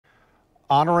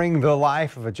Honoring the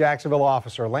life of a Jacksonville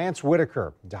officer, Lance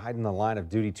Whitaker, died in the line of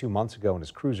duty 2 months ago when his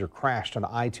cruiser crashed on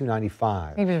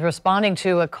I-295. He was responding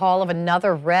to a call of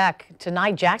another wreck.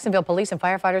 Tonight, Jacksonville police and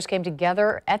firefighters came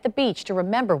together at the beach to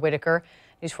remember Whitaker.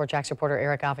 News 4 Jax reporter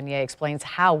Eric Avanier explains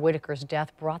how Whitaker's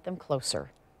death brought them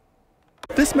closer.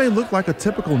 This may look like a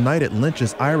typical night at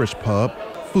Lynch's Irish pub.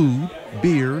 Food,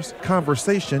 beers,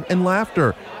 conversation, and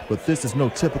laughter. But this is no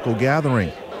typical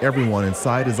gathering. Everyone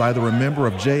inside is either a member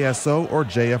of JSO or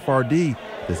JFRD.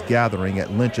 This gathering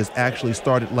at Lynch's actually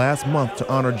started last month to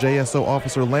honor JSO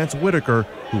officer Lance Whitaker,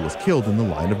 who was killed in the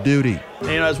line of duty.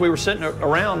 As we were sitting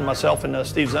around, myself and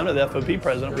Steve Zona, the FOP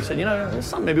president, we said, it's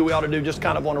something maybe we ought to do just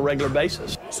kind of on a regular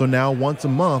basis. So now once a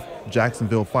month,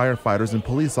 Jacksonville firefighters and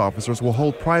police officers will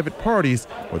hold private parties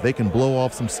where they can blow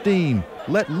off some steam,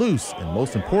 let loose, and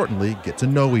most importantly, get to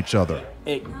know each other.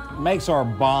 It makes our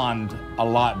bond a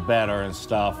lot better and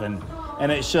stuff, and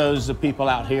it shows the people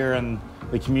out here in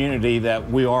the community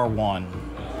that we are one.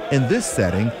 In this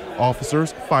setting,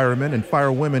 officers, firemen, and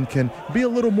firewomen can be a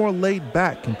little more laid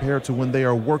back compared to when they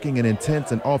are working an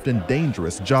intense and often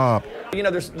dangerous job.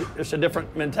 There's a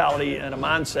different mentality and a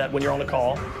mindset when you're on the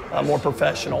call, more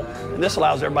professional. And this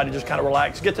allows everybody to just kind of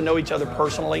relax, get to know each other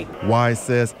personally. Wise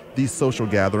says these social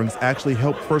gatherings actually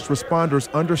help first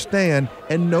responders understand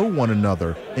and know one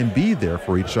another and be there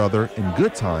for each other in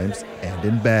good times and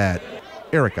in bad.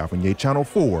 Eric Avanier, Channel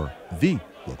 4, the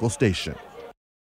local station.